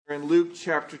In Luke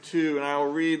chapter 2, and I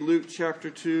will read Luke chapter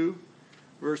 2,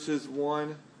 verses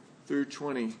 1 through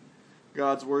 20.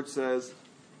 God's word says,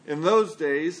 "In those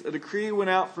days, a decree went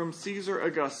out from Caesar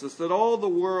Augustus that all the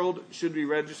world should be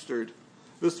registered.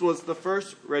 This was the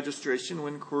first registration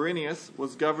when Quirinius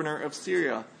was governor of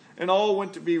Syria, and all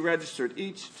went to be registered,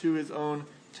 each to his own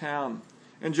town.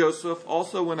 And Joseph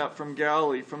also went up from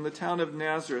Galilee, from the town of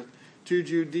Nazareth, to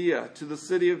Judea, to the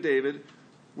city of David,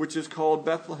 which is called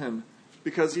Bethlehem,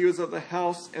 because he was of the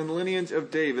house and lineage of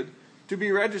David, to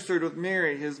be registered with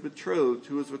Mary, his betrothed,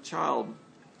 who was with child.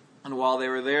 And while they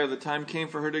were there, the time came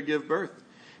for her to give birth.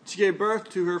 She gave birth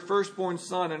to her firstborn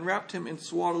son, and wrapped him in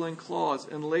swaddling cloths,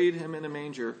 and laid him in a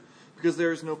manger, because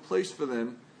there is no place for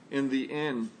them in the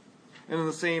inn. And in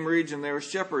the same region there were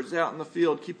shepherds out in the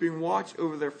field, keeping watch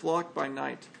over their flock by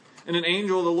night. And an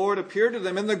angel of the Lord appeared to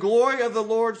them, and the glory of the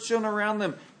Lord shone around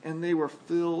them, and they were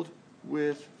filled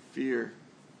with fear.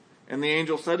 And the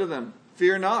angel said to them,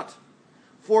 'Fear not,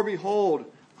 for behold,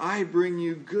 I bring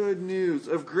you good news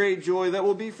of great joy that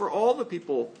will be for all the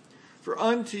people. For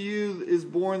unto you is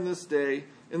born this day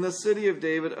in the city of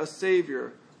David a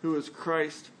Savior, who is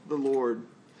Christ the Lord.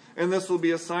 And this will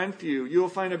be a sign for you. You will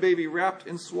find a baby wrapped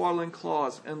in swaddling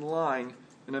cloths and lying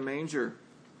in a manger.'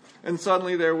 And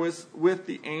suddenly there was with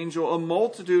the angel a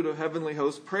multitude of heavenly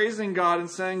hosts, praising God and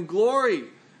saying, 'Glory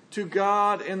to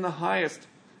God in the highest,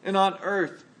 and on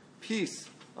earth peace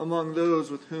among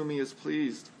those with whom he is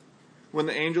pleased.' When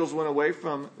the angels went away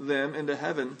from them into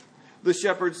heaven, the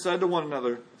shepherds said to one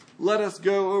another, 'Let us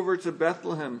go over to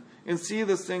Bethlehem and see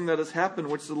this thing that has happened,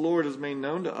 which the Lord has made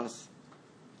known to us.'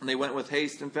 And they went with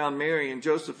haste and found Mary and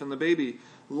Joseph and the baby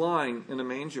lying in a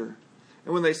manger.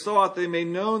 And when they saw it, they made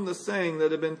known the saying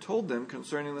that had been told them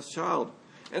concerning this child.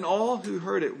 And all who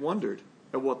heard it wondered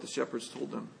at what the shepherds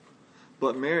told them.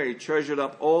 But Mary treasured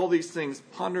up all these things,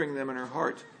 pondering them in her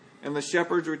heart. And the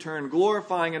shepherds returned,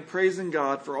 glorifying and praising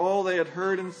God for all they had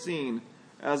heard and seen,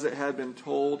 as it had been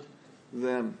told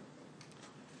them."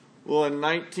 Well, in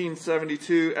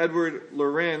 1972, Edward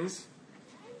Lorenz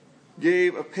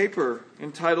gave a paper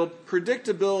entitled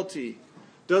 "Predictability: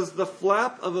 Does the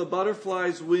flap of a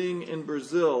butterfly's wing in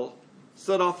Brazil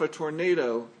set off a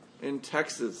tornado in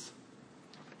Texas?"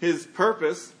 His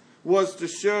purpose was to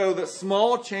show that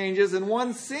small changes in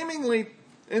one seemingly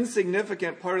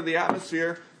insignificant part of the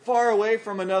atmosphere far away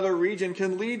from another region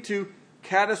can lead to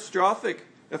catastrophic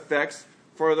effects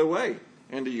farther away.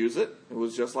 And to use it, it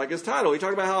was just like his title. He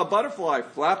talked about how a butterfly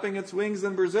flapping its wings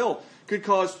in Brazil could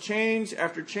cause change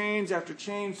after change after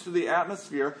change to the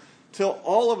atmosphere, till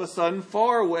all of a sudden,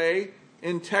 far away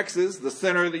in Texas, the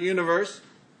center of the universe,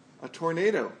 a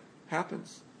tornado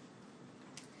happens.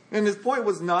 And his point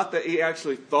was not that he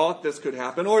actually thought this could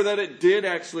happen or that it did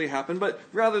actually happen, but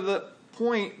rather the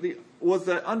point was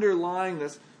that underlying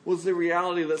this was the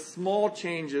reality that small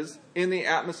changes in the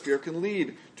atmosphere can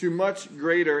lead to much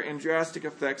greater and drastic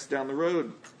effects down the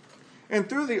road. And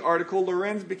through the article,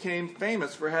 Lorenz became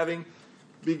famous for having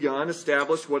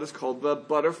established what is called the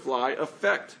butterfly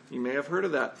effect. You may have heard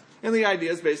of that. And the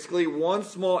idea is basically one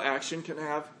small action can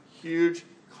have huge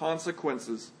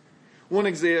consequences. One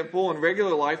example in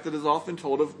regular life that is often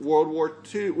told of World War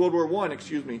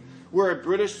I, where a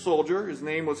British soldier, his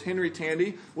name was Henry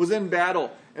Tandy, was in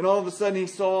battle, and all of a sudden he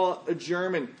saw a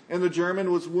German, and the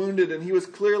German was wounded, and he was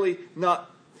clearly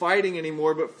not fighting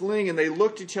anymore, but fleeing, and they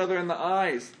looked each other in the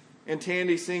eyes, and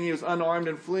Tandy, seeing he was unarmed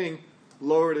and fleeing,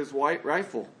 lowered his white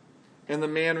rifle, and the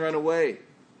man ran away,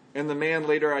 and the man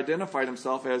later identified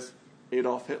himself as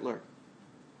Adolf Hitler.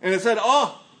 And it said,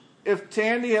 if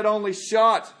Tandy had only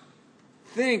shot,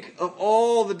 think of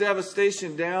all the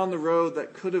devastation down the road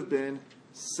that could have been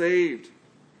saved,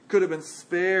 could have been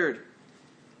spared.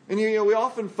 And we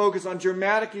often focus on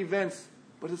dramatic events,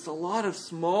 but it's a lot of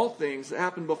small things that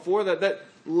happened before that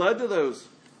led to those.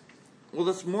 Well,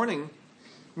 this morning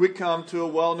we come to a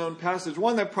well-known passage,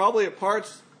 one that probably at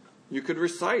parts you could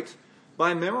recite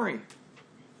by memory.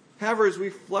 However, as we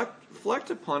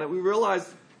reflect upon it, we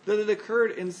realize that it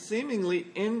occurred in seemingly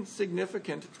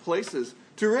insignificant places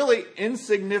to really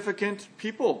insignificant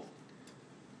people.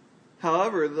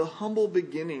 However, the humble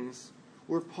beginnings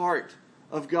were part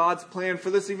of God's plan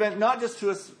for this event, not just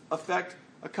to affect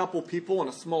a couple people in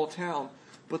a small town,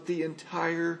 but the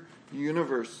entire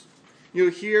universe.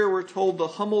 Here we're told the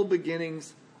humble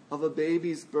beginnings of a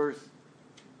baby's birth.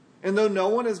 And though no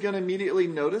one is going to immediately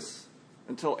notice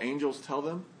until angels tell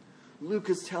them, Luke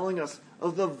is telling us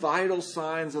of the vital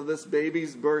signs of this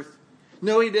baby's birth.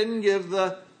 No, he didn't give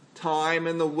the time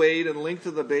and the weight and length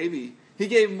of the baby. He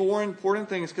gave more important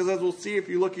things, because as we'll see if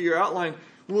you look at your outline,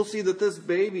 we'll see that this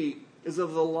baby is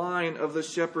of the line of the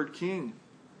shepherd king.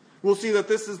 We'll see that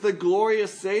this is the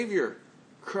glorious Savior,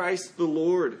 Christ the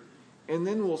Lord. And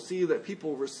then we'll see that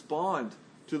people respond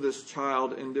to this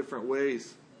child in different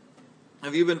ways.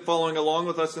 If you've been following along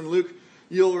with us in Luke,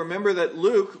 you'll remember that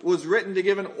Luke was written to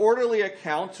give an orderly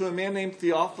account to a man named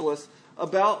Theophilus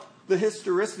about the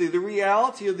historicity, the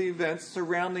reality of the events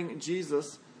surrounding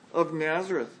Jesus of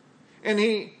Nazareth. And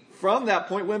he, from that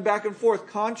point, went back and forth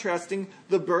contrasting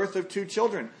the birth of two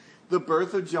children, the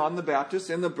birth of John the Baptist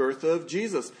and the birth of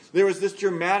Jesus. There was this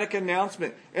dramatic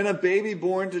announcement, and a baby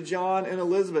born to John and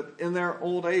Elizabeth in their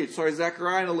old age.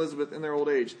 Zechariah and Elizabeth in their old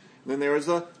age. And then there was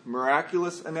a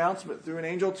miraculous announcement through an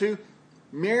angel to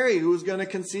Mary, who was going to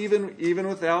conceive even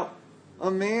without a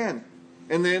man.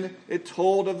 And then it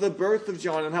told of the birth of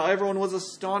John and how everyone was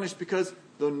astonished because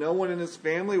though no one in his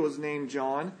family was named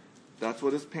John, that's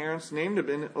what his parents named him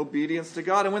in obedience to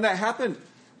God. And when that happened,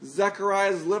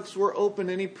 Zechariah's lips were open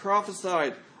and he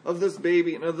prophesied of this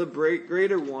baby and of the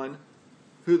greater one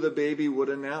who the baby would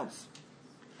announce.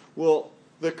 Well,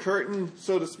 the curtain,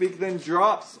 so to speak, then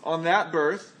drops on that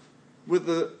birth with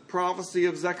the prophecy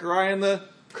of Zechariah, and the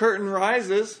curtain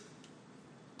rises,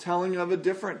 telling of a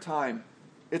different time.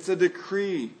 It's a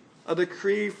decree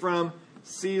from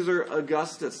Caesar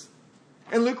Augustus.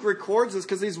 And Luke records this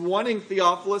because he's wanting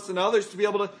Theophilus and others to be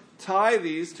able to tie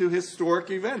these to historic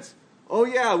events. Oh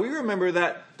yeah, we remember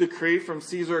that decree from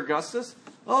Caesar Augustus.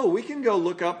 Oh, we can go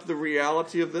look up the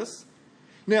reality of this.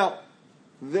 Now,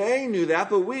 they knew that,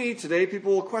 but we, today,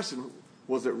 people will question,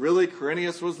 was it really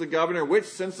Quirinius was the governor? Which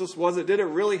census was it? Did it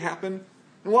really happen?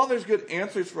 And while there's good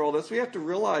answers for all this, we have to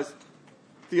realize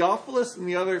Theophilus and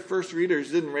the other first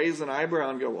readers didn't raise an eyebrow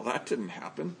and go, well, that didn't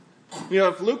happen.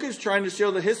 If Luke is trying to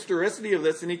show the historicity of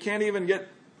this and he can't even get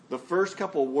the first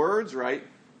couple words right,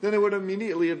 then it would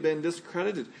immediately have been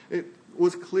discredited. It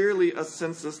was clearly a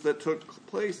census that took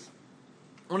place.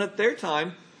 When at their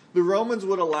time, the Romans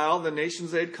would allow the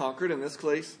nations they had conquered, in this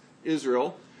case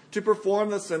Israel, to perform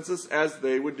the census as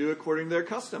they would do according to their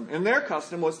custom. And their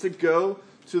custom was to go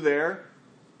to their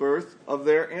birth of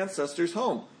their ancestors'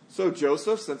 home. So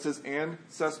Joseph, since his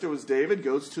ancestor was David,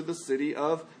 goes to the city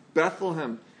of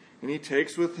Bethlehem. And he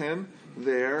takes with him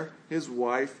there his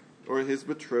wife, or his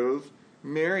betrothed,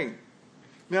 Mary.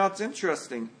 Now it's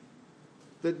interesting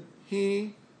that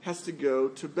he has to go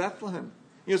to Bethlehem.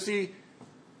 You see,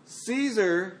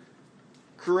 Caesar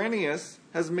Quirinius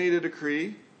has made a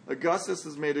decree. Augustus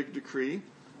has made a decree.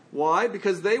 Why?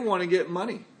 Because they want to get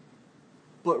money.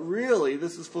 But really,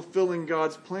 this is fulfilling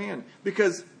God's plan.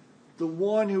 Because the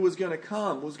one who was going to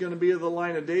come was going to be of the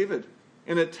line of David.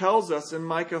 And it tells us in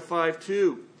Micah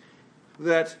 5:2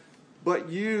 that, but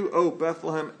you, O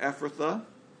Bethlehem Ephrathah,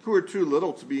 who are too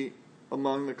little to be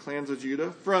among the clans of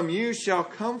Judah, from you shall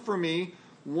come for me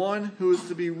one who is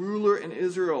to be ruler in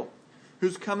Israel,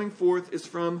 whose coming forth is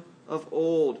from of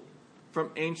old,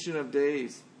 from ancient of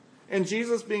days. And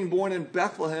Jesus being born in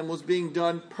Bethlehem was being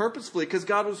done purposefully because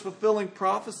God was fulfilling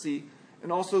prophecy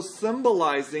and also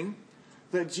symbolizing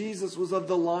that Jesus was of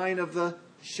the line of the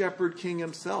shepherd king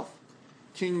himself,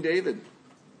 King David.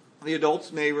 The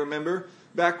adults may remember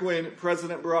back when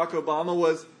President Barack Obama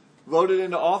was voted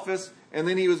into office and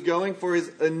then he was going for his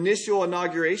initial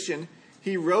inauguration,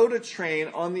 he rode a train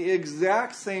on the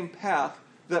exact same path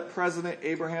that President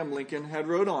Abraham Lincoln had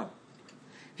rode on.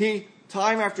 He,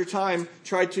 time after time,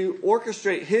 tried to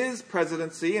orchestrate his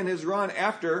presidency and his run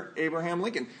after Abraham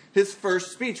Lincoln. His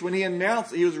first speech, when he announced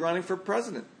that he was running for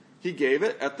president, he gave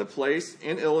it at the place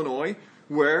in Illinois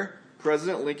where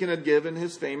President Lincoln had given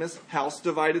his famous House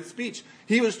Divided speech.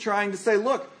 He was trying to say,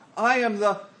 look, I am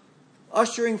the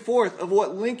ushering forth of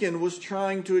what Lincoln was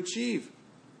trying to achieve.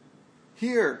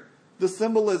 Here, the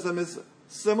symbolism is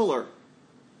similar.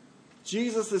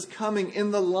 Jesus is coming in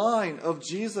the line of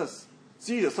Jesus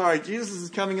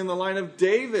is coming in the line of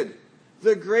David,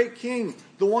 the great king,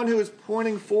 the one who is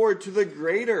pointing forward to the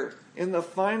greater and the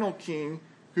final king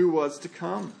who was to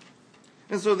come.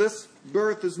 And so this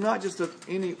birth is not just of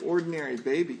any ordinary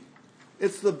baby.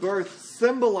 It's the birth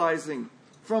symbolizing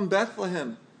from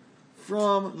Bethlehem,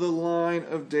 from the line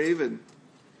of David.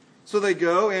 So they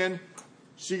go and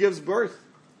she gives birth.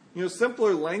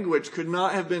 Simpler language could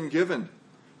not have been given.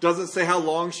 Doesn't say how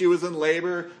long she was in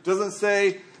labor. Doesn't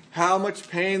say how much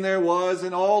pain there was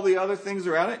and all the other things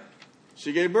around it.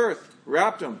 She gave birth,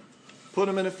 wrapped him, put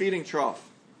him in a feeding trough.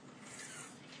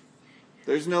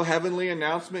 There's no heavenly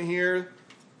announcement here.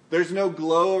 There's no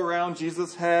glow around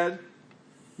Jesus' head.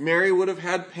 Mary would have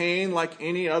had pain like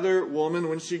any other woman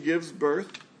when she gives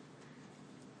birth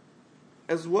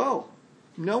as well.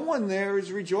 No one there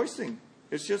is rejoicing.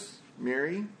 It's just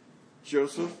Mary,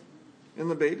 Joseph, and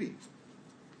the baby.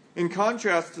 In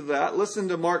contrast to that, listen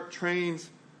to Mark Twain's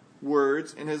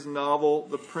words in his novel,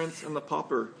 The Prince and the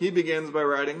Pauper. He begins by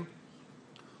writing,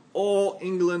 "All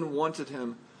England wanted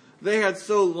him. They had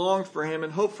so longed for him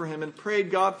and hoped for him and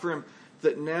prayed God for him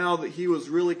that now that he was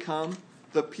really come,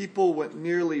 the people went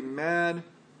nearly mad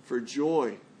for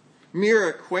joy. Mere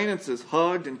acquaintances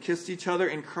hugged and kissed each other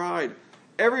and cried.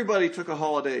 Everybody took a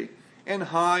holiday, and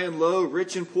high and low,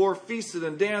 rich and poor, feasted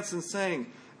and danced and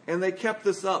sang, and they kept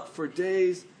this up for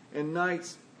days and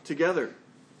nights together."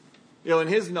 In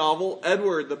his novel,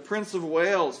 Edward, the Prince of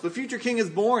Wales, the future king is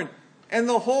born, and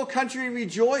the whole country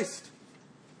rejoiced.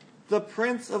 The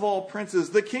Prince of all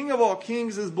princes, the King of all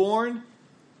kings is born,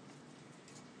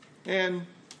 and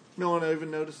no one even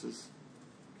notices.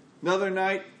 Another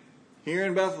night here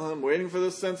in Bethlehem, waiting for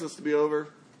the census to be over.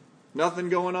 Nothing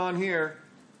going on here.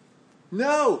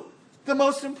 No! The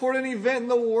most important event in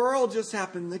the world just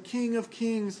happened. The King of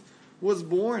Kings was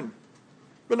born.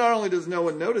 But not only does no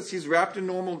one notice, he's wrapped in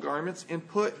normal garments and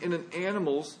put in an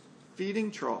animal's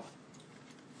feeding trough.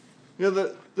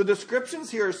 The descriptions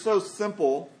here are so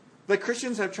simple that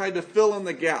Christians have tried to fill in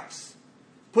the gaps,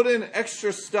 put in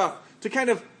extra stuff to kind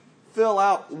of fill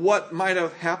out what might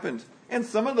have happened. And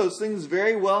some of those things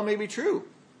very well may be true,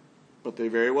 but they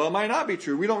very well might not be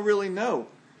true. We don't really know.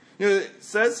 It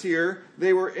says here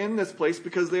they were in this place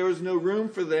because there was no room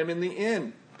for them in the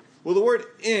inn. Well, the word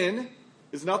inn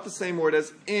is not the same word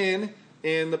as in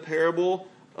the parable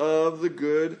of the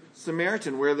Good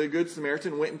Samaritan, where the Good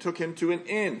Samaritan went and took him to an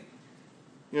inn.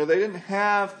 They didn't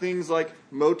have things like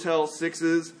Motel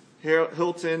 6s,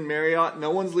 Hilton, Marriott.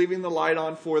 No one's leaving the light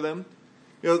on for them.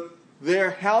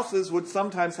 Their houses would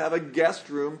sometimes have a guest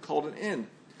room called an inn.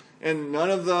 And none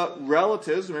of the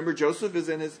relatives, remember Joseph is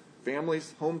in his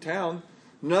family's hometown,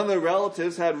 none of the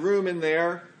relatives had room in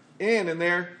their inn, in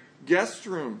their guest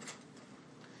room.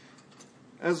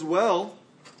 As well,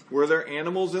 were there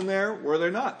animals in there? Were there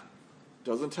not?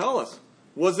 Doesn't tell us.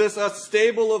 Was this a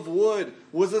stable of wood?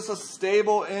 Was this a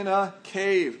stable in a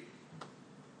cave?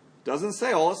 Doesn't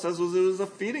say. All it says was it was a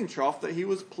feeding trough that he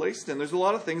was placed in. There's a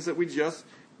lot of things that we just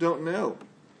don't know.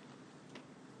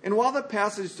 And while the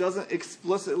passage doesn't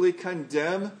explicitly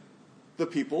condemn the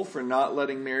people for not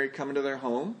letting Mary come into their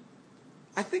home,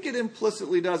 I think it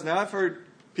implicitly does. Now, I've heard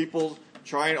people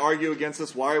try and argue against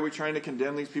this. Why are we trying to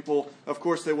condemn these people? Of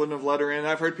course they wouldn't have let her in.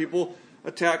 I've heard people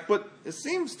attack. But it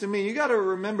seems to me, you got to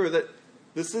remember that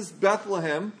this is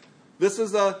Bethlehem. This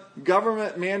is a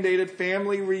government-mandated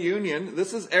family reunion.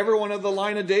 This is everyone of the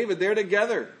line of David. They're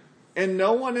together. And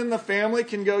no one in the family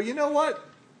can go, you know what?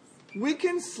 We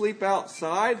can sleep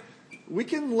outside. We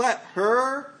can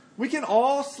we can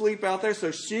all sleep out there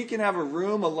so she can have a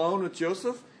room alone with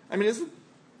Joseph. I mean,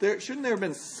 shouldn't there have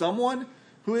been someone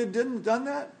who had done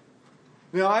that?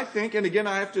 Now, I think, and again,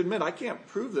 I have to admit, I can't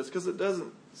prove this because it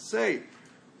doesn't say.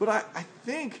 But I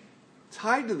think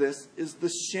tied to this is the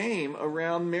shame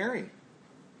around Mary.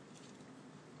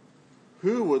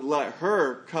 Who would let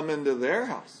her come into their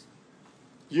house?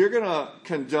 You're going to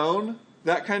condone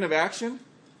that kind of action?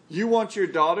 You want your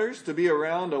daughters to be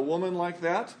around a woman like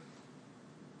that?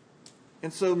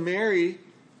 And so Mary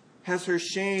has her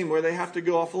shame where they have to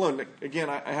go off alone. Again,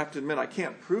 I have to admit, I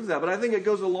can't prove that, but I think it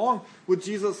goes along with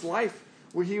Jesus' life,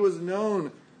 where he was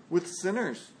known with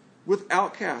sinners, with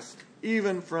outcasts,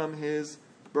 even from his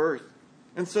birth.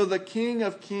 And so the King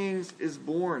of Kings is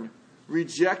born,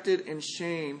 rejected and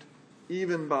shamed,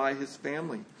 even by his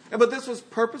family. But this was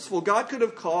purposeful. God could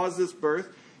have caused this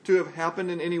birth to have happened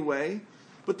in any way,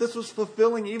 but this was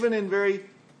fulfilling, even in very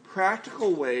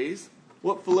practical ways,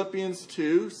 what Philippians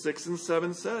 2, 6 and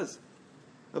 7 says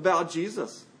about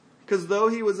Jesus. Because though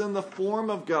he was in the form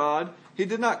of God, he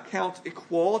did not count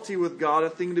equality with God a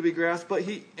thing to be grasped, but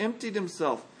he emptied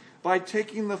himself by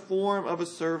taking the form of a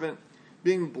servant,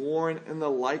 being born in the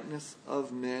likeness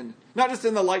of men. Not just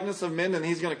in the likeness of men, and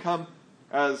he's going to come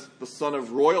as the son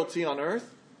of royalty on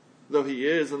earth, though he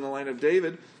is in the line of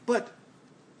David, but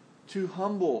to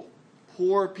humble,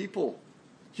 poor people.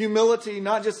 Humility,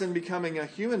 not just in becoming a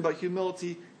human, but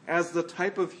humility as the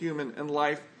type of human and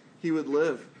life he would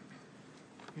live.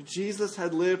 Jesus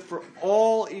had lived for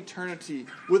all eternity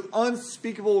with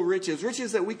unspeakable riches,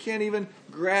 riches that we can't even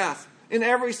grasp in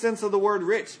every sense of the word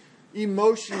rich,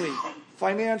 emotionally,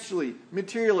 financially,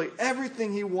 materially,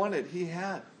 everything he wanted, he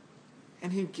had.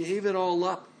 And he gave it all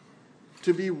up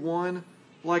to be one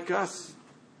like us.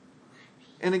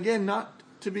 And again, not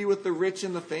to be with the rich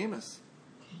and the famous,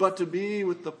 but to be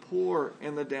with the poor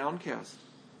and the downcast.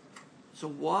 So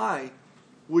why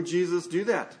would Jesus do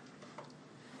that?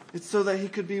 It's so that he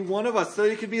could be one of us, so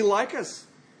that he could be like us,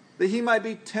 that he might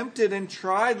be tempted and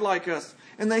tried like us,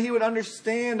 and that he would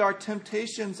understand our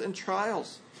temptations and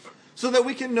trials, so that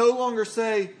we can no longer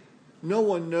say, No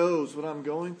one knows what I'm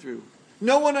going through.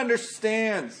 No one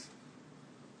understands.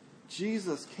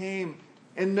 Jesus came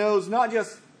and knows not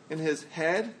just in his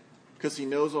head, because he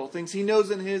knows all things. He knows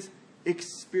in his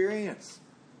experience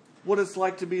what it's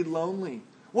like to be lonely,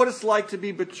 what it's like to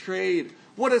be betrayed,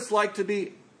 what it's like to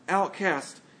be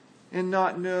outcast and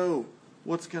not know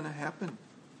what's going to happen.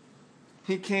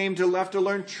 He came to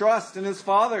learn trust in his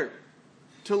Father,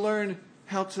 to learn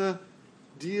how to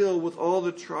deal with all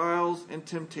the trials and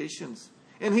temptations.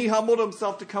 And he humbled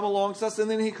himself to come alongside us, and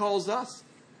then he calls us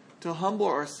to humble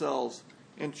ourselves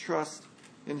and trust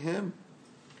in him.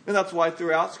 And that's why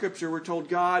throughout Scripture we're told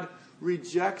God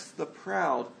rejects the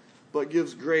proud, but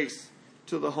gives grace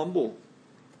to the humble.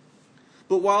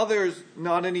 But while there's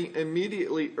not any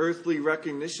immediately earthly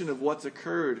recognition of what's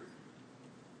occurred,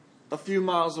 a few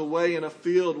miles away in a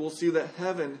field we'll see that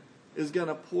heaven is going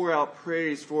to pour out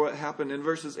praise for what happened. In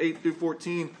verses 8 through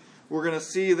 14, we're going to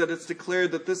see that it's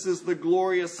declared that this is the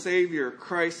glorious Savior,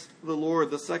 Christ the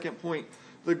Lord. The second point,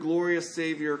 the glorious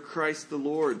Savior, Christ the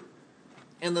Lord.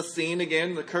 And the scene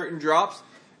again, the curtain drops,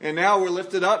 and now we're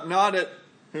lifted up, not at,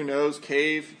 who knows,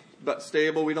 cave, but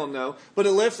stable, we don't know. But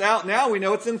it lifts out, now we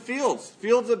know it's in fields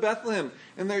of Bethlehem.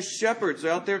 And there's shepherds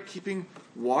out there keeping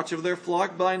watch of their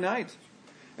flock by night.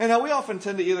 And now we often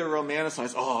tend to either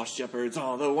romanticize, oh, shepherds,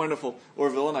 oh, they're wonderful, or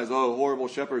villainize, oh, horrible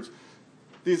shepherds.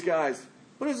 These guys.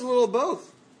 But it's a little of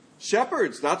both.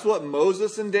 Shepherds, that's what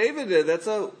Moses and David did. That's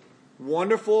a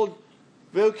wonderful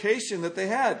vocation that they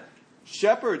had.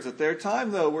 Shepherds at their time,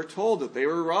 though, were told that they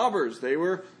were robbers. They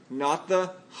were not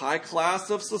the high class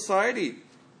of society.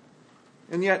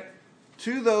 And yet,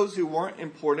 to those who weren't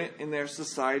important in their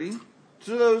society,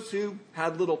 to those who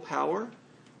had little power,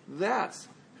 that's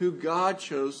who God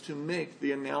chose to make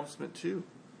the announcement to.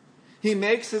 He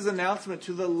makes his announcement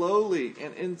to the lowly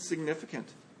and insignificant.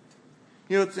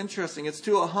 You know, it's interesting. It's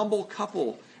to a humble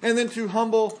couple and then to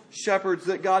humble shepherds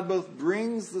that God both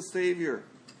brings the Savior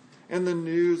and the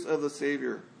news of the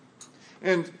Savior.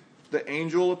 And the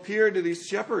angel appeared to these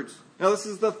shepherds. Now, this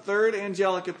is the third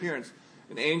angelic appearance.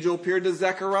 An angel appeared to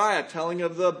Zechariah, telling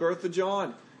of the birth of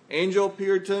John. Angel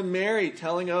appeared to Mary,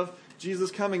 telling of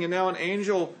Jesus coming. And now an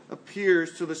angel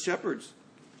appears to the shepherds.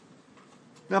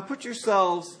 Now put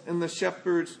yourselves in the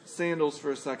shepherd's sandals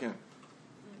for a second.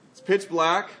 It's pitch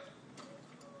black.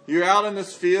 You're out in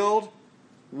this field.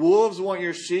 Wolves want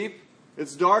your sheep.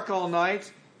 It's dark all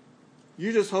night.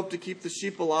 You just hope to keep the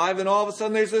sheep alive. And all of a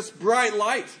sudden there's this bright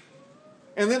light.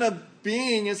 And then a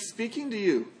being is speaking to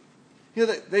you. You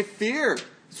know, they fear.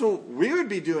 That's what we would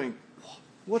be doing.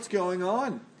 What's going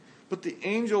on? But the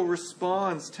angel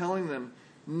responds, telling them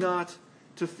not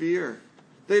to fear.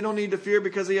 They don't need to fear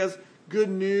because he has good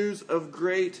news of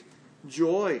great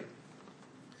joy.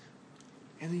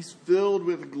 And he's filled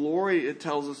with glory, it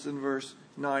tells us in verse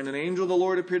 9. An angel of the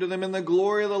Lord appeared to them, and the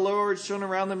glory of the Lord shone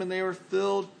around them, and they were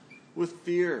filled with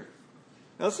fear.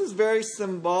 Now, this is very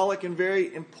symbolic and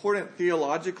very important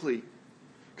theologically.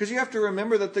 Because you have to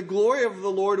remember that the glory of the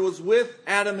Lord was with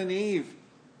Adam and Eve.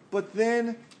 But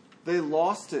then they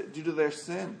lost it due to their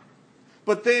sin.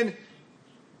 But then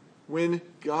when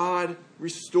God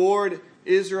restored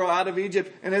Israel out of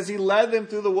Egypt, and as he led them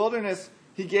through the wilderness,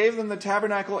 he gave them the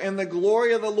tabernacle, and the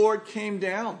glory of the Lord came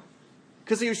down.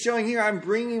 Because he was showing here, I'm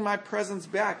bringing my presence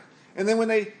back. And then when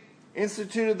they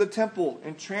instituted the temple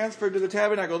and transferred to the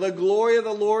tabernacle, the glory of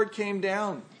the Lord came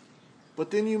down. But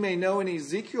then you may know in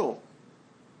Ezekiel,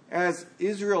 as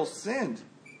Israel sinned,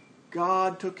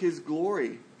 God took his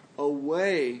glory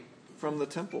away from the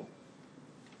temple.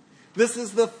 This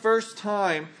is the first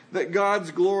time that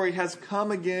God's glory has come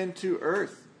again to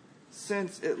earth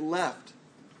since it left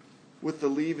with the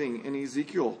leaving in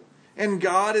Ezekiel. And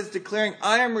God is declaring,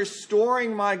 I am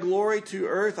restoring my glory to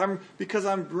earth because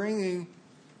I'm bringing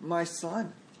my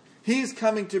Son. He's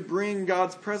coming to bring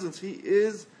God's presence. He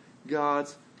is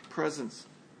God's presence.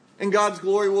 And God's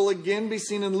glory will again be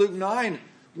seen in Luke 9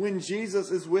 when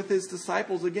Jesus is with his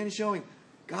disciples, again showing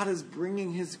God is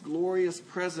bringing his glorious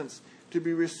presence to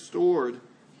be restored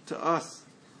to us.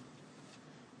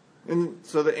 And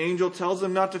so the angel tells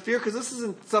them not to fear, because this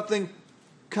isn't something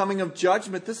coming of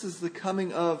judgment. This is the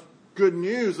coming of good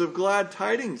news, of glad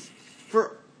tidings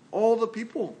for all the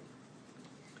people.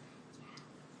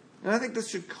 And I think this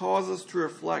should cause us to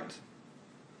reflect.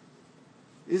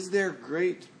 Is there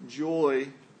great joy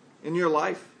in your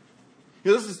life?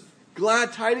 You know, this is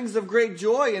glad tidings of great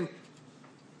joy, and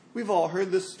we've all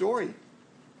heard this story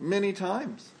many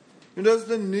times. And does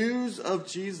the news of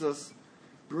Jesus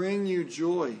bring you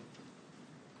joy?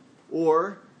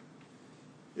 Or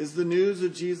is the news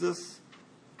of Jesus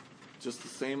just the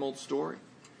same old story?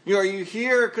 You know, are you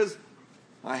here because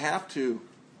I have to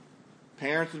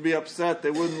parents would be upset.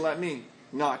 They wouldn't let me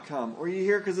not come. Or you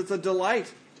hear because it's a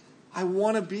delight. I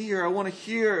want to be here. I want to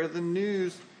hear the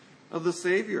news of the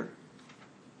Savior.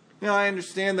 Now, I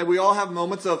understand that we all have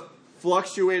moments of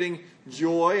fluctuating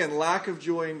joy and lack of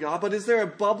joy in God. But is there a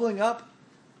bubbling up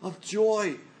of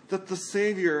joy that the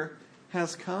Savior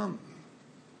has come?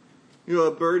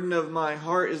 A burden of my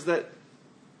heart is that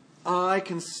I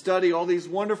can study all these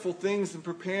wonderful things and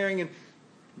preparing and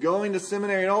going to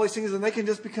seminary and all these things, and they can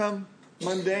just become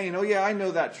mundane. Oh yeah, I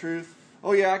know that truth.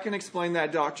 Oh yeah, I can explain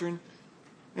that doctrine.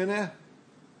 And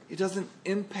it doesn't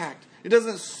impact. It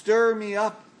doesn't stir me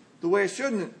up the way it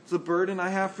should. And it's a burden I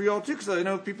have for you all too, because I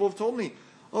know people have told me,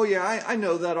 oh yeah, I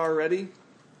know that already.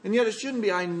 And yet it shouldn't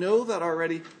be, I know that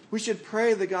already. We should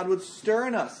pray that God would stir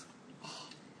in us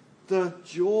the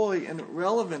joy and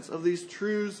relevance of these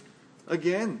truths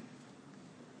again.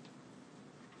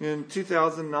 In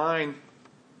 2009,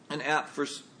 an app for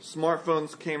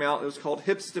smartphones came out. It was called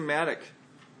Hipstamatic.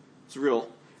 It's real.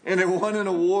 And it won an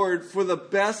award for the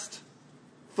best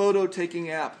photo-taking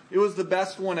app. It was the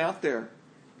best one out there.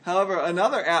 However,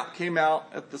 another app came out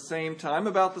at the same time,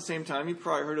 about the same time. You've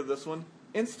probably heard of this one.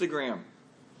 Instagram.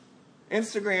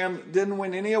 Instagram didn't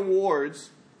win any awards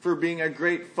for being a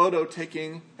great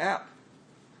photo-taking app.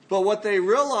 But what they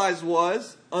realized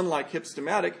was, unlike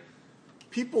Hipstamatic,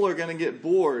 people are going to get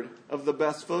bored of the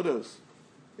best photos.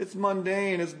 It's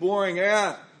mundane, it's boring.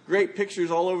 Great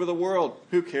pictures all over the world.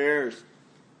 Who cares?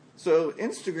 So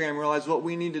Instagram realized what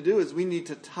we need to do is we need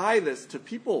to tie this to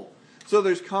people. So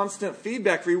there's constant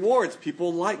feedback, rewards.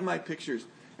 People like my pictures.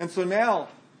 And so now,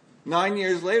 9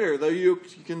 years later, though you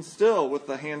can still, with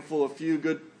a handful of few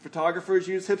good photographers,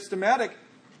 use Hipstamatic,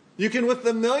 you can, with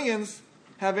the millions,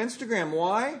 have Instagram.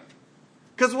 Why?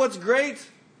 Because what's great,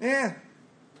 it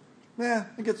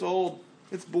gets old.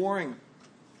 It's boring.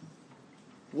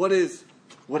 What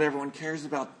everyone cares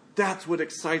about? That's what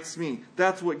excites me.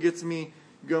 That's what gets me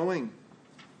going.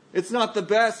 It's not the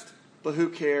best, but who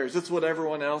cares? It's what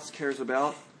everyone else cares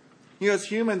about. As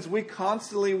humans, we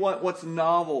constantly want what's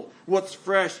novel, what's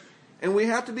fresh. And we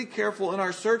have to be careful in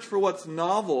our search for what's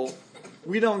novel.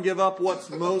 We don't give up what's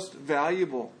most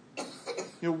valuable.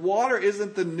 Water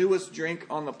isn't the newest drink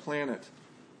on the planet,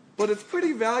 but it's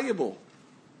pretty valuable.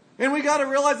 And we got to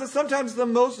realize that sometimes the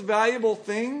most valuable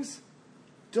things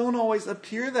don't always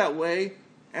appear that way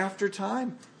after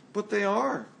time, but they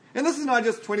are. And this is not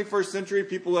just 21st century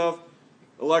people have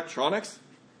electronics.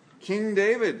 King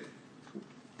David,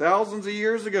 thousands of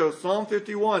years ago, Psalm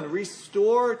 51,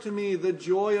 restore to me the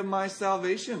joy of my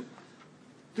salvation.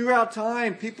 Throughout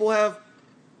time, people have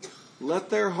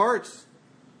let their hearts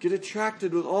get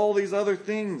attracted with all these other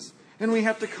things. And we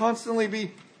have to constantly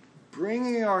be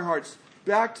bringing our hearts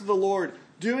back to the Lord,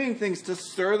 doing things to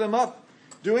stir them up,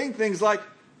 doing things like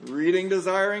reading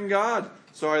Desiring God.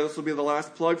 Sorry, this will be the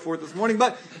last plug for it this morning,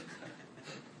 but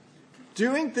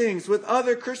doing things with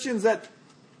other Christians that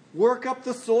work up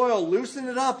the soil, loosen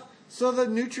it up, so the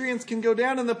nutrients can go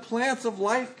down and the plants of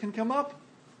life can come up.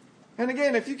 And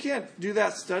again, if you can't do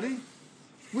that study,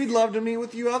 we'd love to meet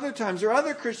with you other times, or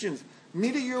other Christians.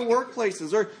 Meet at your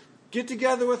workplaces, or get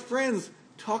together with friends.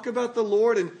 Talk about the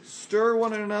Lord and stir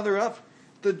one another up.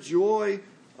 The joy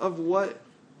of what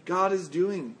God is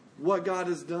doing, what God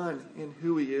has done, and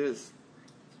who He is.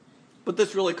 But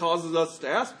this really causes us to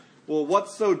ask, well,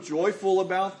 what's so joyful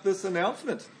about this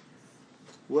announcement?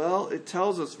 Well, it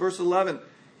tells us, verse 11,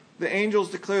 the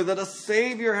angels declare that a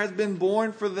Savior has been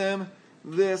born for them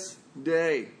this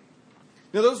day.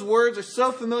 Now, those words are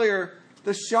so familiar,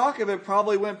 the shock of it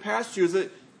probably went past you as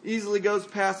it easily goes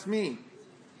past me.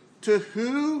 To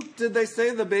who did they say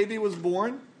the baby was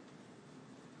born?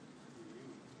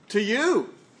 To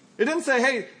you. It didn't say,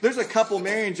 hey, there's a couple,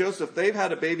 Mary and Joseph, they've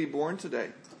had a baby born today.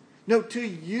 No, to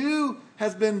you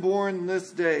has been born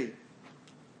this day.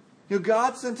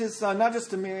 God sent His Son, not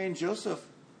just to Mary and Joseph.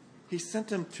 He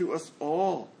sent Him to us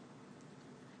all.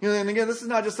 And again, this is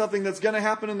not just something that's going to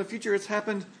happen in the future. It's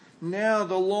happened now.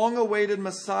 The long-awaited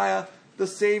Messiah, the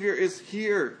Savior, is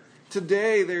here.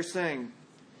 Today, they're saying.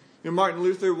 Martin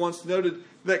Luther once noted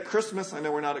that Christmas, I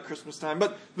know we're not at Christmas time,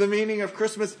 but the meaning of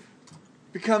Christmas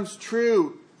becomes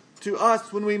true to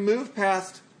us when we move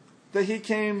past that He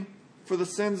came for the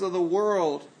sins of the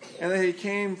world, and that He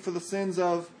came for the sins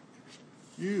of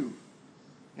you,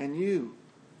 and you,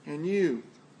 and you,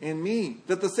 and me.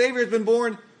 That the Savior has been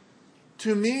born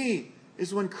to me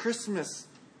is when Christmas,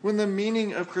 when the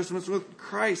meaning of Christmas with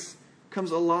Christ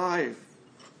comes alive.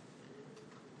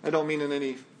 I don't mean in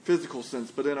any physical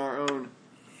sense, but in our own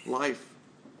life.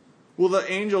 Well, the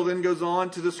angel then goes on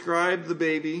to describe the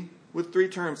baby with three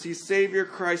terms. He's Savior,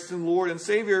 Christ, and Lord. And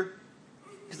Savior,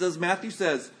 because as Matthew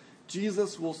says,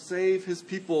 Jesus will save his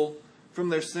people from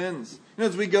their sins.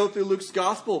 As we go through Luke's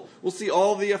gospel, we'll see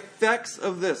all the effects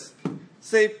of this.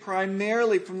 Saved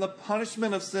primarily from the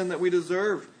punishment of sin that we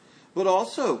deserve. But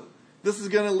also, this is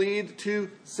going to lead to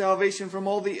salvation from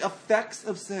all the effects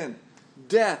of sin.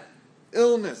 Death,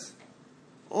 illness,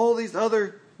 all these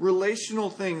other relational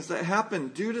things that happen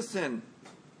due to sin.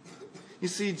 You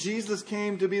see, Jesus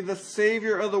came to be the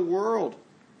Savior of the world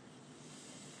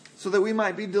so that we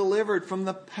might be delivered from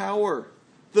the power,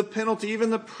 the penalty, even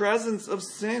the presence of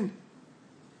sin.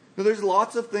 Now, there's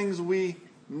lots of things we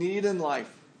need in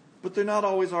life, but they're not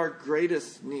always our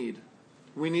greatest need.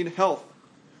 We need health.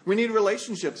 We need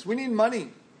relationships. We need money.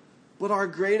 But our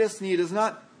greatest need is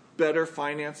not better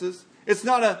finances. It's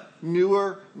not a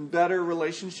newer, better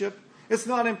relationship. It's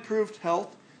not improved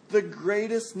health. The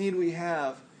greatest need we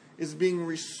have is being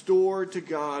restored to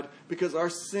God because our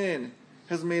sin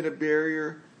has made a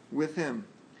barrier with him.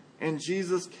 And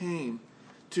Jesus came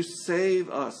to save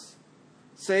us,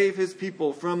 save his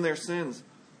people from their sins.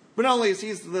 But not only is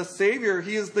he the Savior,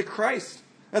 he is the Christ.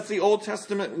 That's the Old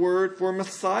Testament word for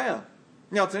Messiah.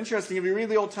 Now, it's interesting. If you read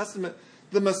the Old Testament,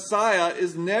 the Messiah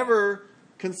is never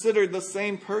considered the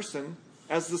same person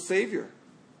as the Savior.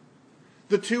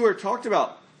 The two are talked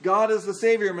about. God is the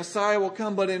Savior. Messiah will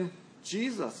come. But in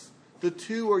Jesus, the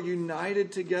two are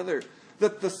united together.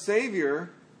 That the Savior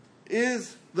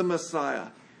is the Messiah.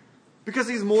 Because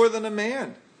he's more than a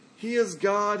man. He is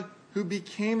God who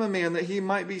became a man that he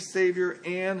might be Savior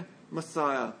and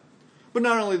Messiah. But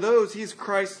not only those, he's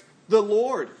Christ the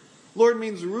Lord. Lord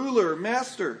means ruler,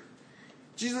 master.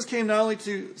 Jesus came not only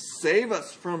to save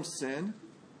us from sin,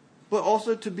 but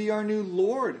also to be our new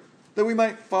Lord, that we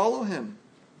might follow him.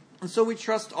 And so we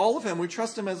trust all of him. We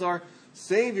trust him as our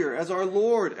Savior, as our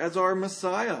Lord, as our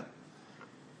Messiah.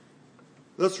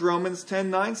 Thus Romans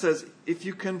 10:9 says, if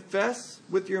you confess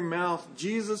with your mouth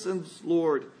Jesus is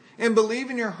Lord, and believe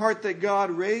in your heart that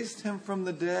God raised him from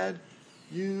the dead,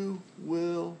 you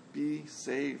will be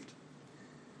saved.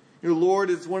 Your Lord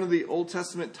is one of the Old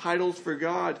Testament titles for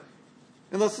God.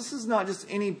 And thus, this is not just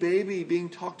any baby being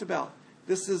talked about.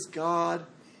 This is God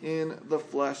in the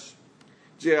flesh.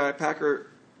 J.I. Packer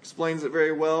explains it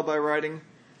very well by writing,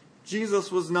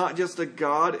 Jesus was not just a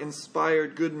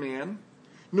God-inspired good man,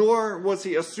 nor was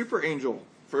he a super angel,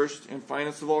 first and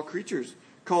finest of all creatures,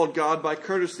 called God by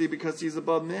courtesy because he's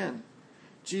above men.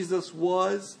 Jesus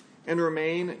was and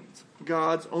remained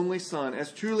God's only Son,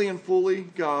 as truly and fully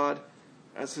God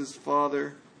as his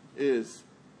Father is.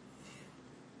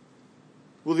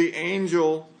 Well, the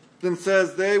angel then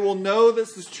says they will know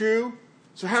this is true.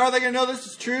 So how are they going to know this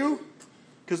is true?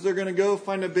 Because they're going to go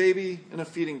find a baby in a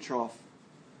feeding trough.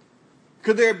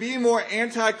 Could there be more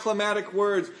anticlimactic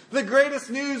words? The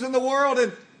greatest news in the world,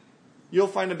 and you'll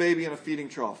find a baby in a feeding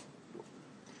trough.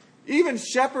 Even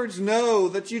shepherds know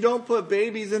that you don't put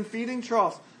babies in feeding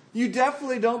troughs. You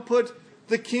definitely don't put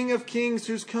the King of Kings,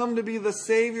 who's come to be the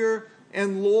Savior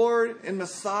and Lord and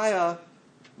Messiah,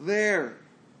 there.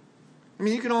 I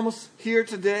mean, you can almost hear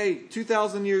today,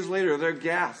 2,000 years later, their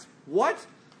gasp. What?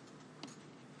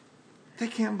 They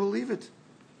can't believe it.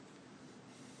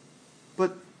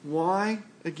 But why?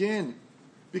 Again,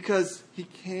 because he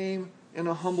came in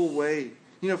a humble way.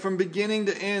 From beginning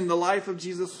to end, the life of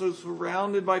Jesus was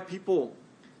surrounded by people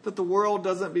that the world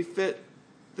doesn't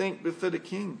think befit a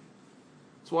king.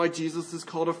 That's why Jesus is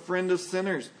called a friend of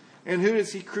sinners. And who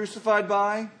is he crucified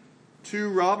by? 2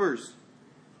 robbers.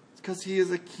 It's because he is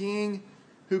a king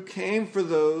who came for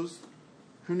those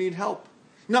who need help.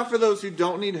 Not for those who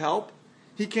don't need help.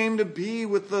 He came to be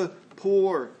with the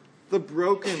poor, the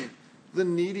broken, the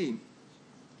needy.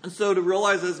 And so to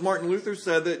realize, as Martin Luther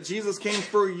said, that Jesus came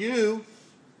for you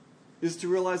is to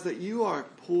realize that you are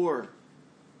poor,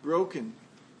 broken,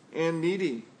 and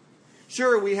needy.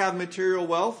 Sure, we have material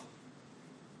wealth,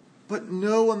 but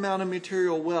no amount of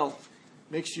material wealth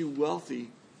makes you wealthy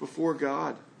before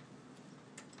God.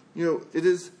 It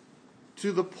is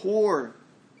to the poor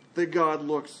that God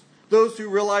looks. Those who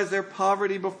realize their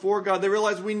poverty before God, they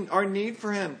realize our need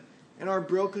for him and our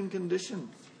broken condition.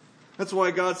 That's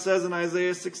why God says in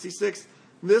Isaiah 66,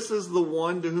 this is the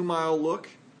one to whom I'll look,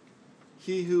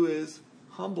 he who is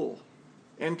humble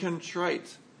and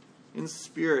contrite in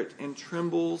spirit and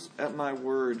trembles at my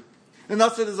word. And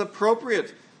thus it is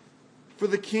appropriate for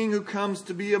the king who comes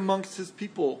to be amongst his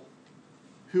people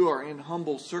who are in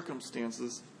humble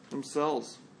circumstances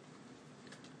themselves.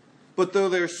 But though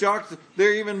they're shocked,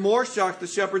 they're even more shocked, the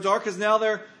shepherds are, because now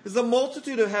there is a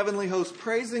multitude of heavenly hosts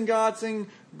praising God, saying,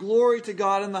 glory to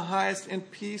God in the highest and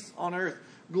peace on earth.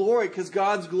 Glory, because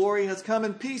God's glory has come,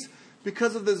 in peace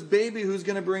because of this baby who's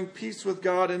going to bring peace with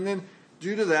God, and then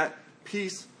due to that,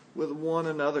 peace with one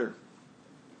another.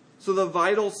 So the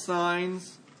vital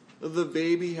signs of the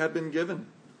baby had been given.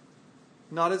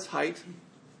 Not his height,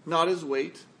 not his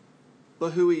weight,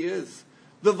 but who he is.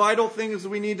 The vital thing is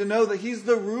we need to know that he's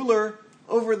the ruler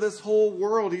over this whole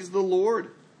world. He's the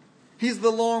Lord. He's the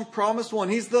long promised one.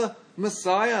 He's the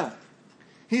Messiah.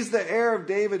 He's the heir of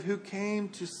David who came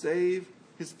to save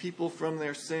his people from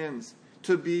their sins,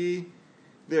 to be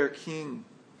their king.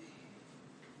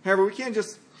 However, we can't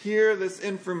just hear this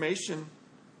information.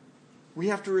 We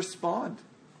have to respond.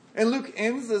 And Luke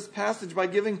ends this passage by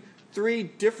giving 3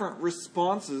 different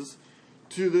responses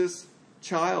to this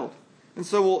child. And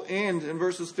so we'll end in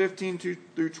verses 15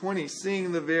 through 20,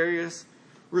 seeing the various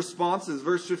responses.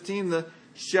 Verse 15, the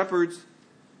shepherds,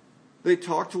 they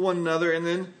talk to one another, and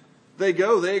then they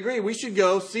go. They agree. We should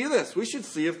go see this. We should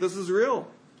see if this is real.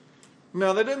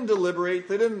 Now, they didn't deliberate.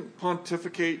 They didn't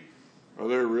pontificate. Are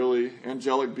there really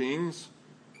angelic beings?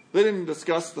 They didn't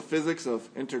discuss the physics of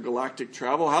intergalactic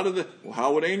travel.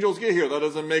 How would angels get here? That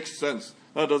doesn't make sense.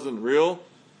 That isn't real.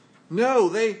 No,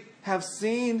 they have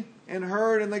seen and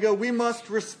heard, and they go, we must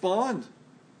respond.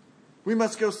 We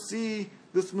must go see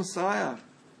this Messiah.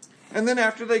 And then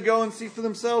after they go and see for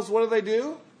themselves, what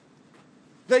do?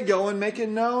 They go and make it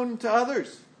known to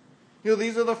others.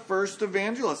 These are the first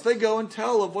evangelists. They go and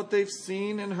tell of what they've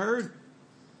seen and heard.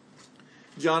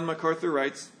 John MacArthur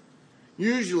writes,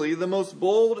 usually the most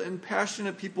bold and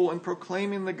passionate people in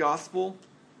proclaiming the gospel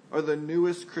are the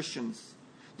newest Christians.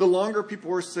 The longer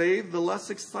people are saved, the less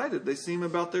excited they seem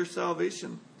about their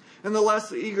salvation, and the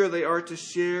less eager they are to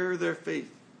share their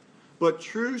faith. But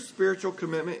true spiritual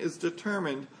commitment is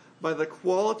determined by the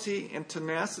quality and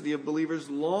tenacity of believers'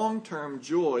 long-term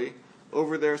joy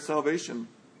over their salvation.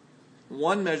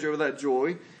 One measure of that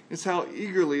joy is how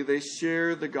eagerly they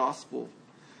share the gospel.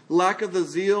 Lack of the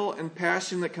zeal and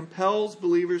passion that compels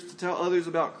believers to tell others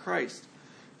about Christ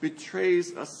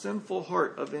betrays a sinful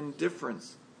heart of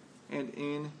indifference and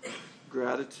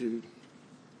ingratitude.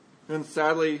 And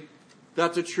sadly,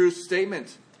 that's a true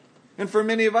statement. And for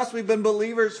many of us, we've been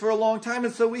believers for a long time,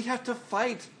 and so we have to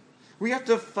fight. We have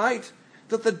to fight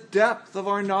that the depth of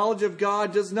our knowledge of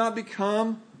God does not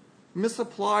become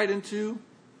misapplied into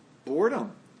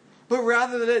boredom, but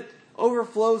rather that it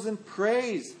overflows in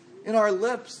praise in our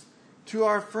lips to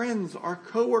our friends, our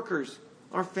coworkers,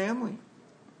 our family.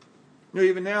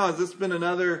 Even now, has this been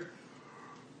another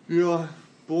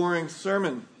boring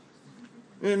sermon?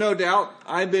 No doubt,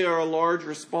 I bear a large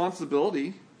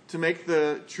responsibility to make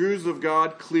the truths of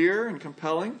God clear and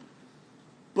compelling,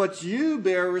 but you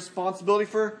bear a responsibility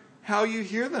for how you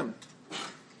hear them.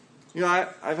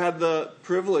 I've had the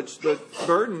privilege, the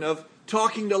burden of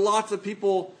talking to lots of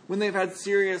people when they've had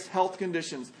serious health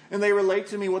conditions, and they relate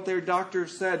to me what their doctor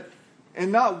said.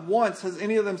 And not once has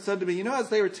any of them said to me, as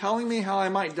they were telling me how I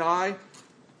might die,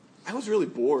 I was really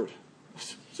bored. I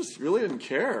just really didn't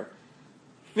care.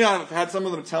 I've had some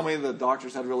of them tell me the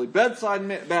doctors had really bad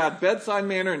bedside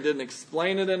manner and didn't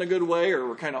explain it in a good way, or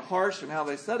were kind of harsh in how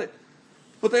they said it.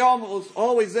 But they almost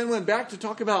always then went back to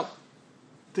talk about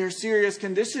their serious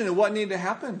condition and what needed to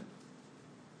happen.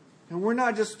 And we're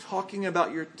not just talking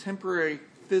about your temporary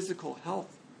physical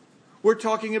health. We're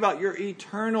talking about your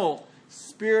eternal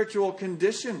spiritual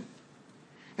condition.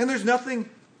 And there's nothing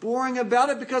boring about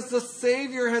it because the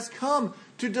Savior has come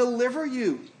to deliver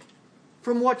you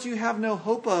from what you have no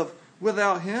hope of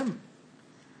without Him.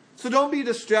 So don't be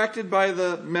distracted by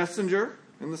the messenger,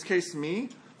 in this case me.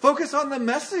 Focus on the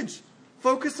message.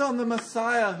 Focus on the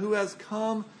Messiah who has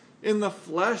come in the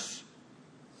flesh.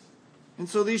 And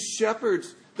so these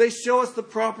shepherds, they show us the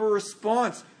proper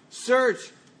response.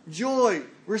 Search, joy,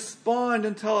 respond,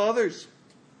 and tell others.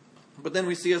 But then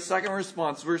we see a second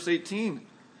response, verse 18.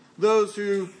 Those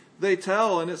who they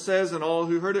tell, and it says, and all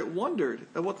who heard it wondered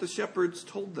at what the shepherds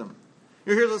told them.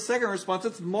 Here's a second response.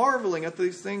 It's marveling at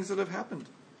these things that have happened.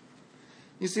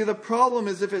 You see, the problem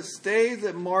is if it stays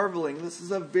at marveling, this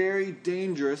is a very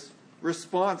dangerous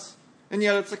response. And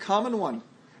yet it's a common one.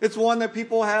 It's one that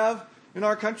people have in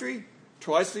our country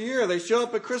twice a year. They show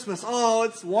up at Christmas. Oh,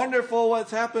 it's wonderful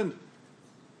what's happened.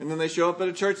 And then they show up at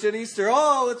a church at Easter.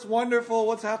 Oh, it's wonderful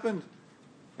what's happened.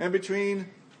 And between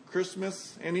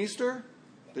Christmas and Easter,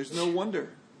 there's no wonder.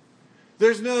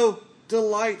 There's no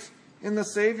delight in the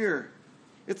Savior.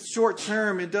 It's short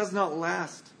term. It does not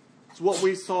last. It's what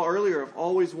we saw earlier of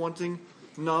always wanting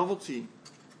novelty.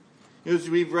 As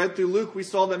we've read through Luke, we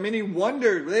saw that many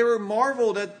wondered. They were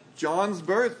marveled at John's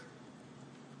birth.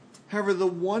 However, the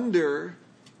wonder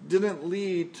didn't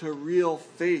lead to real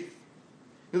faith.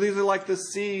 These are like the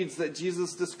seeds that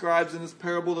Jesus describes in his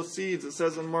parable of the seeds. It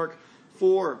says in Mark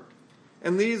 4.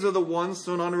 And these are the ones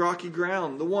sown on rocky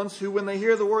ground, the ones who, when they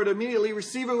hear the word, immediately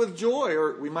receive it with joy.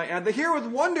 Or we might add, they hear with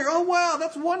wonder. Oh, wow,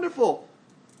 that's wonderful.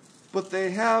 But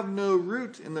they have no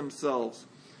root in themselves,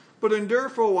 but endure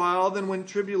for a while. Then when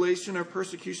tribulation or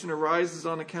persecution arises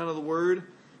on account of the word,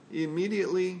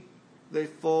 immediately they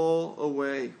fall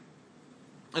away.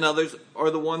 And others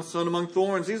are the ones sown among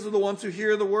thorns. These are the ones who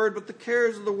hear the word, but the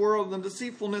cares of the world and the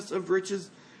deceitfulness of riches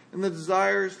and the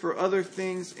desires for other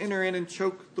things enter in and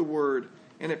choke the word,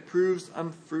 and it proves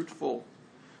unfruitful.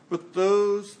 But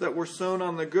those that were sown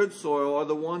on the good soil are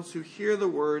the ones who hear the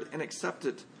word and accept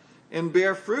it, and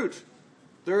bear fruit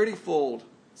 30-fold,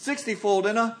 60-fold,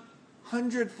 and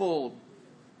 100-fold.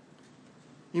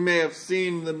 You may have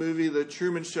seen the movie The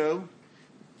Truman Show.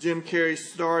 Jim Carrey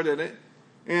starred in it.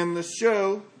 And the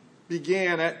show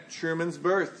began at Truman's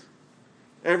birth.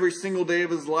 Every single day of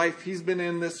his life, he's been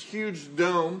in this huge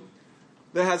dome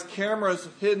that has cameras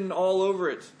hidden all over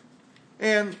it.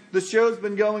 And the show's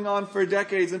been going on for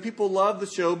decades, and people love the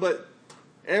show, but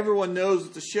everyone knows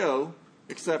it's a show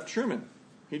except Truman.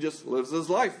 He just lives his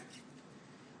life.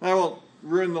 I won't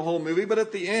ruin the whole movie, but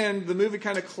at the end, the movie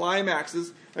kind of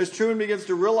climaxes as Truman begins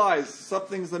to realize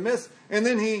something's amiss, and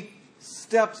then he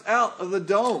steps out of the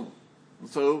dome. And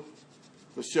so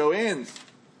the show ends.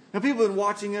 And people have been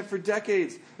watching it for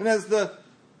decades. And as the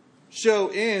show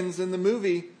ends in the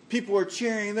movie, people are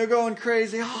cheering. They're going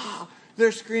crazy.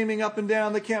 They're screaming up and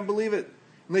down. They can't believe it.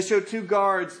 And they show two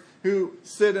guards who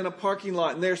sit in a parking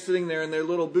lot. And they're sitting there in their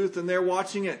little booth. And they're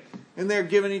watching it. And they're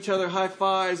giving each other high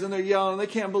fives. And they're yelling. They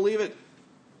can't believe it.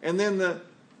 And then the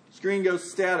screen goes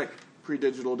static.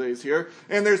 Pre-digital days here.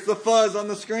 And there's the fuzz on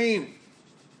the screen.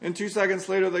 And 2 seconds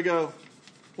later they go,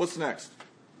 "What's next?"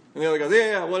 And the other goes,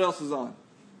 yeah, what else is on?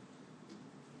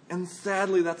 And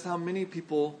sadly, that's how many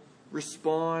people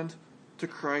respond to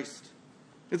Christ.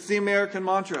 It's the American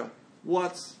mantra.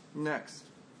 What's next?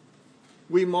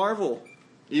 We marvel,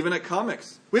 even at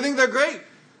comics. We think they're great,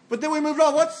 but then we move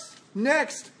on. What's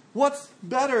next? What's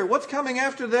better? What's coming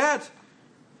after that?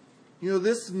 You know,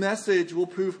 this message will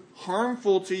prove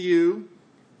harmful to you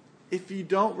if you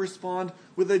don't respond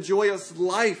with a joyous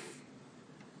life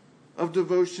of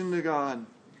devotion to God.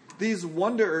 These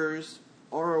wanderers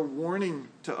are a warning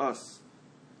to us.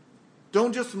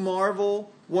 Don't just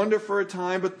marvel, wonder for a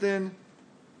time, but then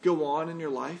go on in your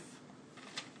life.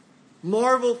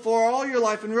 Marvel for all your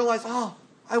life and realize,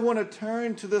 I want to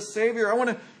turn to the Savior. I want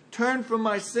to turn from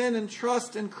my sin and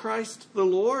trust in Christ the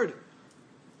Lord.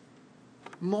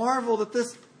 Marvel that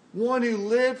this one who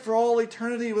lived for all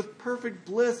eternity with perfect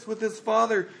bliss with his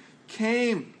Father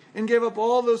came and gave up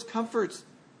all those comforts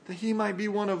that he might be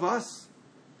one of us.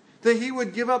 That he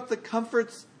would give up the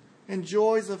comforts and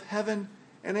joys of heaven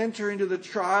and enter into the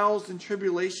trials and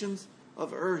tribulations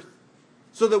of earth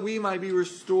so that we might be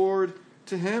restored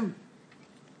to him.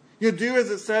 You do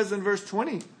as it says in verse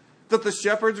 20, that the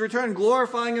shepherds returned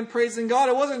glorifying and praising God.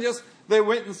 It wasn't just they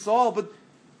went and saw, but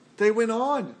they went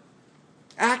on.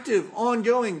 Active,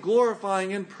 ongoing,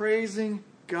 glorifying and praising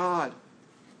God.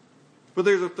 But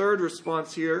there's a third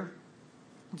response here.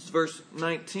 It's verse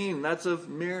 19. That's of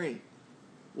Mary.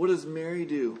 What does Mary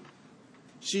do?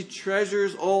 She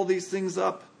treasures all these things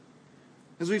up.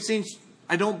 As we've seen,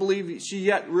 I don't believe she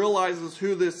yet realizes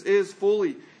who this is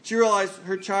fully. She realized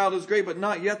her child is great, but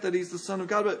not yet that he's the Son of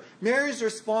God. But Mary's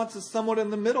response is somewhat in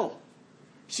the middle.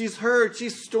 She's heard,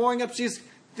 she's storing up, she's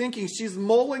thinking, she's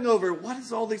mulling over, what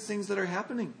is all these things that are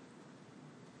happening?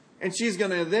 And she's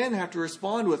going to then have to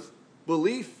respond with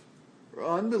belief or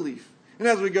unbelief. And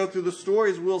as we go through the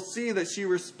stories, we'll see that she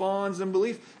responds in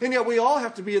belief. And yet we all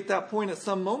have to be at that point at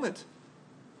some moment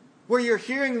where you're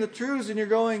hearing the truths and you're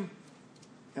going,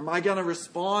 am I going to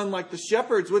respond like the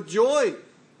shepherds with joy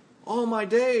all my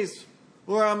days?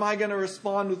 Or am I going to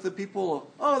respond with the people,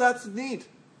 oh, that's neat.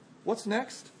 What's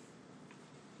next?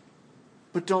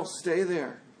 But don't stay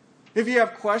there. If you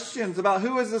have questions about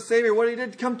who is the Savior, what he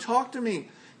did, come talk to me.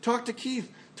 Talk to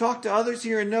Keith. Talk to others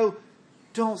here. And no,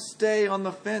 don't stay on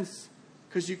the fence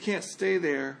because you can't stay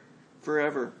there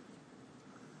forever.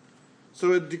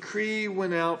 So a decree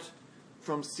went out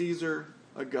from Caesar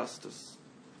Augustus.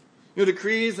 You know,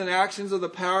 decrees and actions of the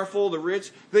powerful, the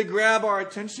rich, they grab our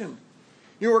attention.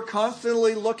 You were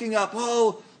constantly looking up,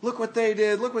 oh, look what they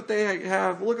did, look what they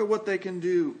have, look at what they can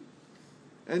do.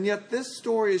 And yet this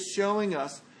story is showing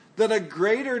us that a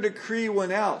greater decree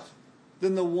went out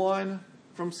than the one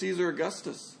from Caesar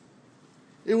Augustus.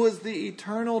 It was the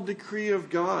eternal decree of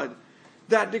God.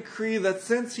 That decree that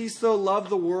since he so loved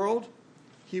the world,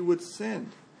 he would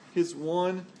send his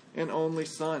one and only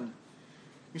Son.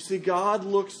 You see, God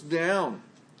looks down,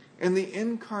 and the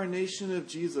incarnation of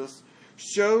Jesus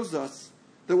shows us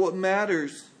that what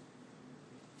matters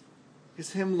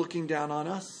is him looking down on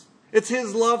us. It's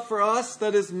his love for us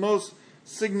that is most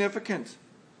significant.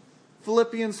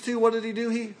 Philippians 2, what did he do?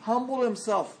 He humbled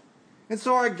himself. And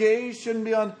so our gaze shouldn't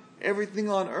be on everything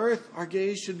on earth. Our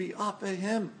gaze should be up at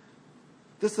him,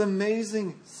 this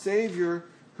amazing Savior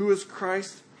who is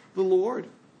Christ the Lord.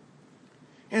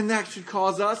 And that should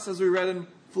cause us, as we read in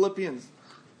Philippians,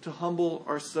 to humble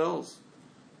ourselves.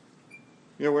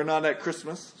 You know, we're not at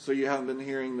Christmas, so you haven't been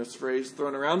hearing this phrase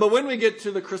thrown around. But when we get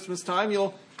to the Christmas time,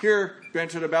 you'll hear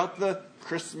bantered about the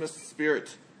Christmas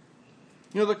spirit.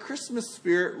 You know, the Christmas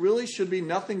spirit really should be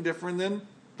nothing different than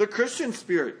the Christian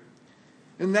spirit.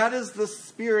 And that is the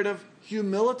spirit of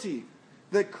humility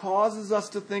that causes us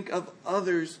to think of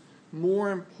others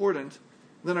more important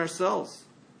than ourselves.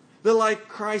 That like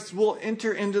Christ will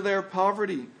enter into their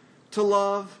poverty to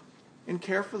love and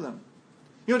care for them.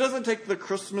 You know, it doesn't take the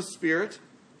Christmas spirit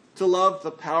to love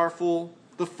the powerful,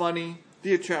 the funny,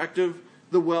 the attractive,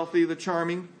 the wealthy, the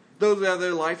charming, those that have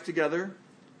their life together.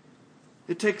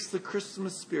 It takes the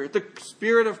Christmas spirit, the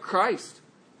spirit of Christ,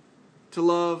 to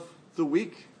love the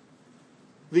weak,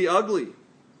 the ugly,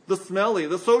 the smelly,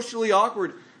 the socially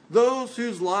awkward, those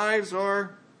whose lives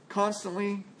are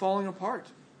constantly falling apart.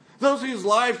 Those whose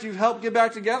lives you've helped get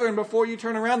back together, and before you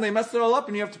turn around, they mess it all up,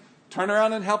 and you have to turn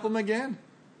around and help them again.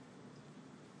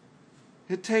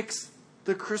 It takes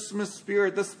the Christmas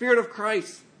spirit, the spirit of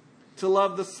Christ, to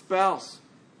love the spouse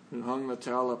who hung the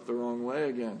towel up the wrong way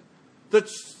again. The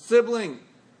sibling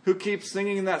who keeps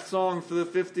singing that song for the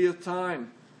 50th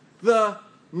time. The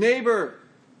neighbor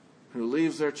who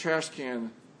leaves their trash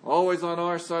can always on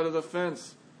our side of the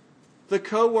fence. The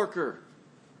coworker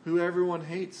who everyone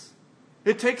hates.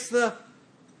 It takes the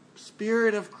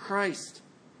Spirit of Christ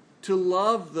to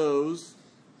love those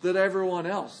that everyone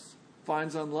else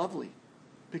finds unlovely,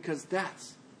 because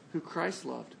that's who Christ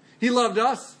loved. He loved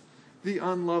us, the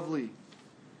unlovely.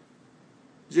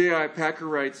 J.I. Packer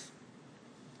writes,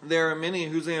 there are many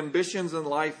whose ambitions in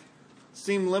life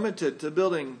seem limited to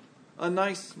building a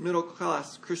nice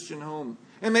middle-class Christian home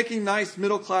and making nice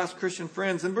middle-class Christian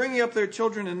friends and bringing up their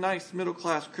children in nice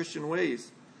middle-class Christian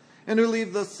ways, and who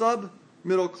leave the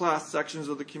sub-middle-class sections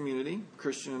of the community,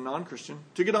 Christian and non-Christian,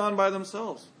 to get on by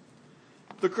themselves.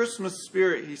 The Christmas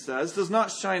spirit, he says, does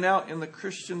not shine out in the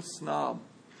Christian snob.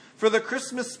 For the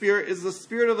Christmas spirit is the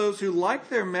spirit of those who, like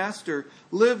their master,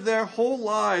 live their whole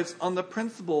lives on the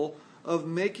principle of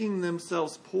making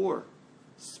themselves poor,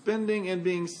 spending and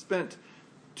being spent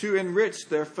to enrich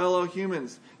their fellow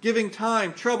humans, giving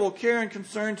time, trouble, care, and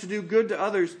concern to do good to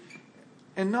others,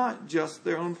 and not just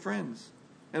their own friends,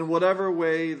 in whatever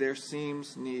way there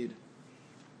seems need.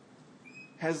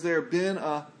 Has there been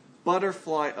a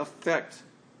butterfly effect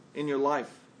in your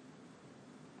life?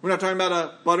 We're not talking about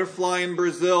a butterfly in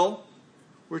Brazil.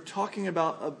 We're talking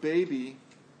about a baby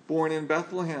born in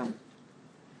Bethlehem.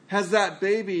 Has that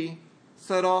baby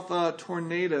set off a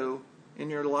tornado in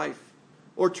your life?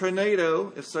 Or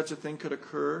tornado, if such a thing could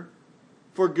occur,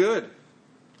 for good?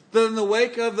 That in the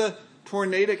wake of the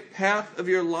tornadic path of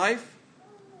your life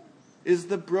is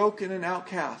the broken and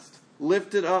outcast,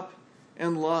 lifted up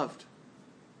and loved?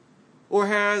 Or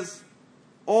has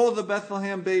all the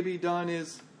Bethlehem baby done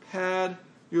is pad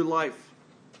your life?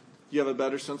 You have a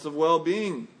better sense of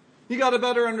well-being. You got a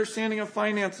better understanding of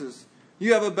finances.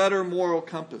 You have a better moral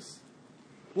compass.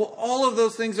 Well, all of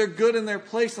those things are good in their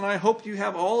place, and I hope you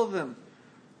have all of them.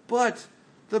 But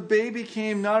the baby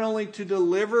came not only to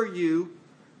deliver you,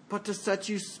 but to set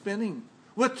you spinning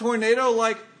with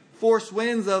tornado-like force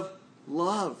winds of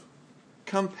love,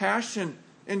 compassion,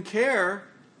 and care,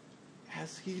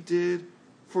 as he did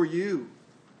for you.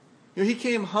 You know, he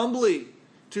came humbly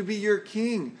to be your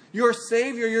king, your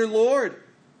savior, your Lord.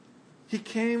 He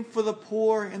came for the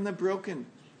poor and the broken.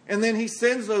 And then he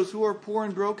sends those who are poor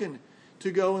and broken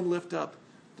to go and lift up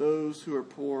those who are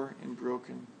poor and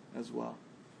broken as well.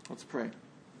 Let's pray.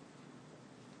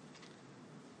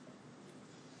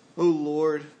 O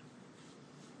Lord,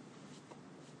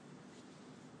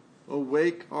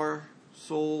 awake our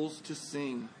souls to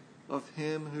sing of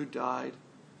him who died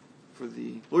for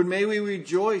thee. Lord, may we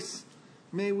rejoice.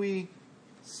 May we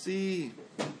see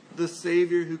the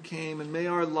Savior who came, and may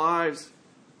our lives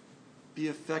be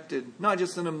affected, not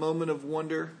just in a moment of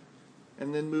wonder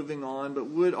and then moving on, but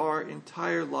would our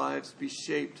entire lives be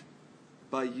shaped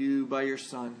by you, by your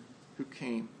Son who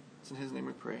came. It's in his name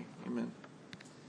we pray. Amen.